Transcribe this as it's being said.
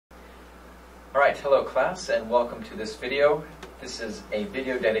Alright, hello class and welcome to this video. This is a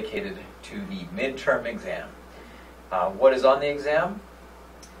video dedicated to the midterm exam. What is on the exam?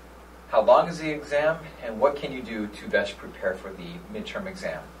 How long is the exam? And what can you do to best prepare for the midterm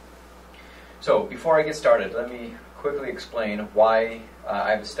exam? So before I get started, let me quickly explain why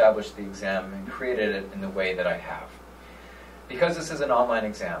I've established the exam and created it in the way that I have. Because this is an online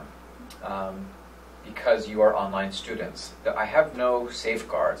exam, because you are online students, I have no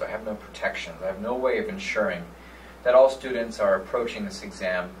safeguards, I have no protections, I have no way of ensuring that all students are approaching this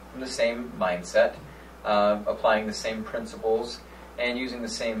exam from the same mindset, applying the same principles, and using the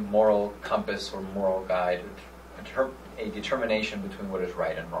same moral compass or moral guide, a determination between what is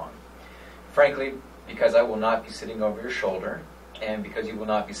right and wrong. Frankly, because I will not be sitting over your shoulder, and because you will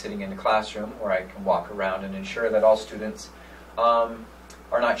not be sitting in the classroom where I can walk around and ensure that all students are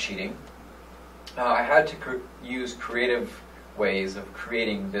not cheating, I had to use creative ways of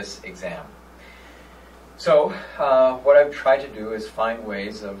creating this exam. So what I've tried to do is find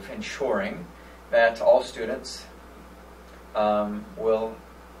ways of ensuring that all students will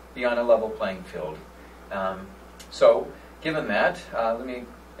be on a level playing field. So given that, let me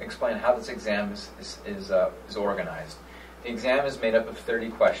explain how this exam is organized. The exam is made up of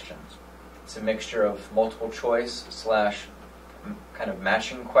 30 questions. It's a mixture of multiple choice / kind of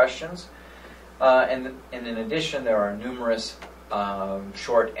matching questions. And in addition, there are numerous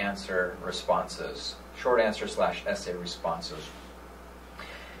short answer responses, short answer / essay responses.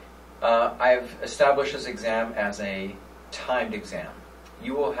 I've established this exam as a timed exam.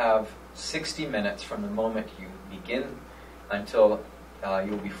 You will have 60 minutes from the moment you begin until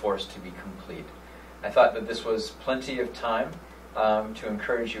you'll be forced to be complete. I thought that this was plenty of time to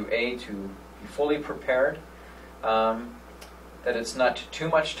encourage you, A, to be fully prepared, that it's not too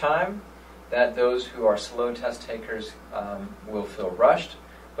much time, that those who are slow test takers will feel rushed,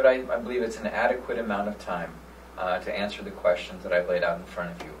 but I believe it's an adequate amount of time to answer the questions that I've laid out in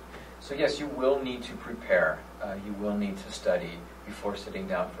front of you. So yes, you will need to prepare. You will need to study before sitting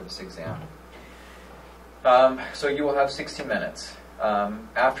down for this exam. So you will have 60 minutes.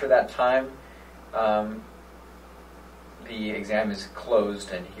 After that time, the exam is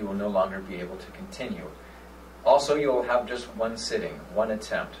closed and you will no longer be able to continue. Also, you will have just one sitting, one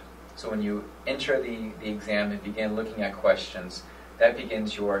attempt. So when you enter the exam and begin looking at questions, that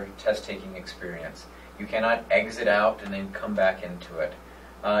begins your test-taking experience. You cannot exit out and then come back into it.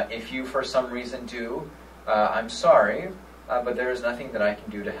 If you, for some reason, do, I'm sorry, but there is nothing that I can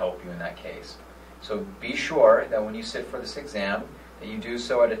do to help you in that case. So be sure that when you sit for this exam, that you do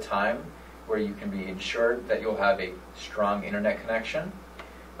so at a time where you can be ensured that you'll have a strong internet connection.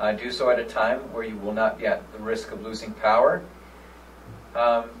 Do so at a time where you will not be at the risk of losing power.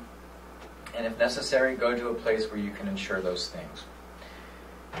 And if necessary, go to a place where you can ensure those things.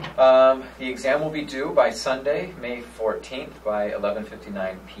 The exam will be due by Sunday, May 14th by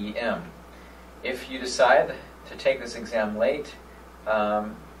 11:59 p.m. If you decide to take this exam late,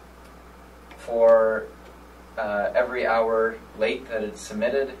 for every hour late that it's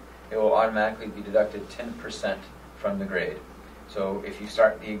submitted, it will automatically be deducted 10% from the grade. So if you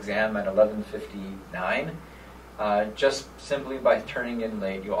start the exam at 11:59, just simply by turning in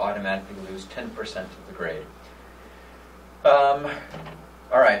late, you'll automatically lose 10% of the grade.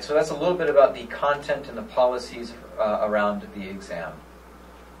 Alright, so that's a little bit about the content and the policies around the exam.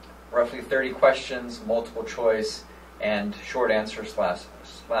 Roughly 30 questions, multiple choice, and short answer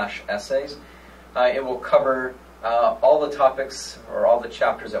 / essays. It will cover all the topics or all the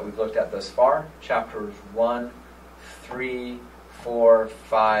chapters that we've looked at thus far. Chapters 1, 3, 4,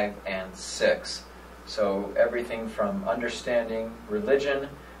 5, and 6. So everything from understanding religion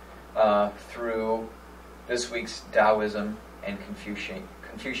through this week's Taoism and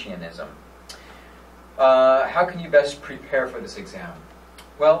Confucianism. How can you best prepare for this exam?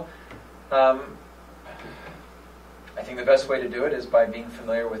 Well, I think the best way to do it is by being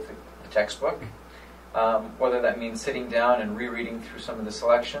familiar with the textbook, whether that means sitting down and rereading through some of the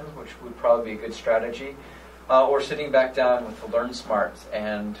selections, which would probably be a good strategy, or sitting back down with the Learn Smart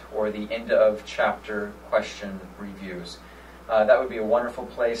or the end of chapter question reviews. That would be a wonderful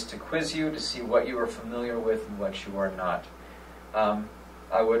place to quiz you to see what you are familiar with and what you are not.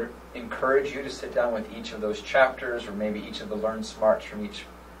 I would encourage you to sit down with each of those chapters, or maybe each of the Learn Smarts from each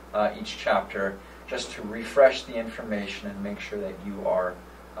chapter, just to refresh the information and make sure that you are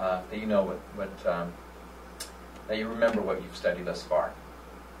that you know that you remember what you've studied thus far.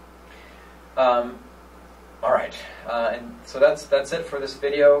 All right, and so that's it for this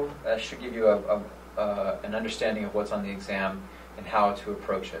video. That should give you an understanding of what's on the exam and how to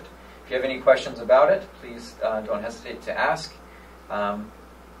approach it. If you have any questions about it, please don't hesitate to ask.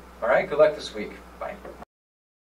 All right, good luck this week. Bye.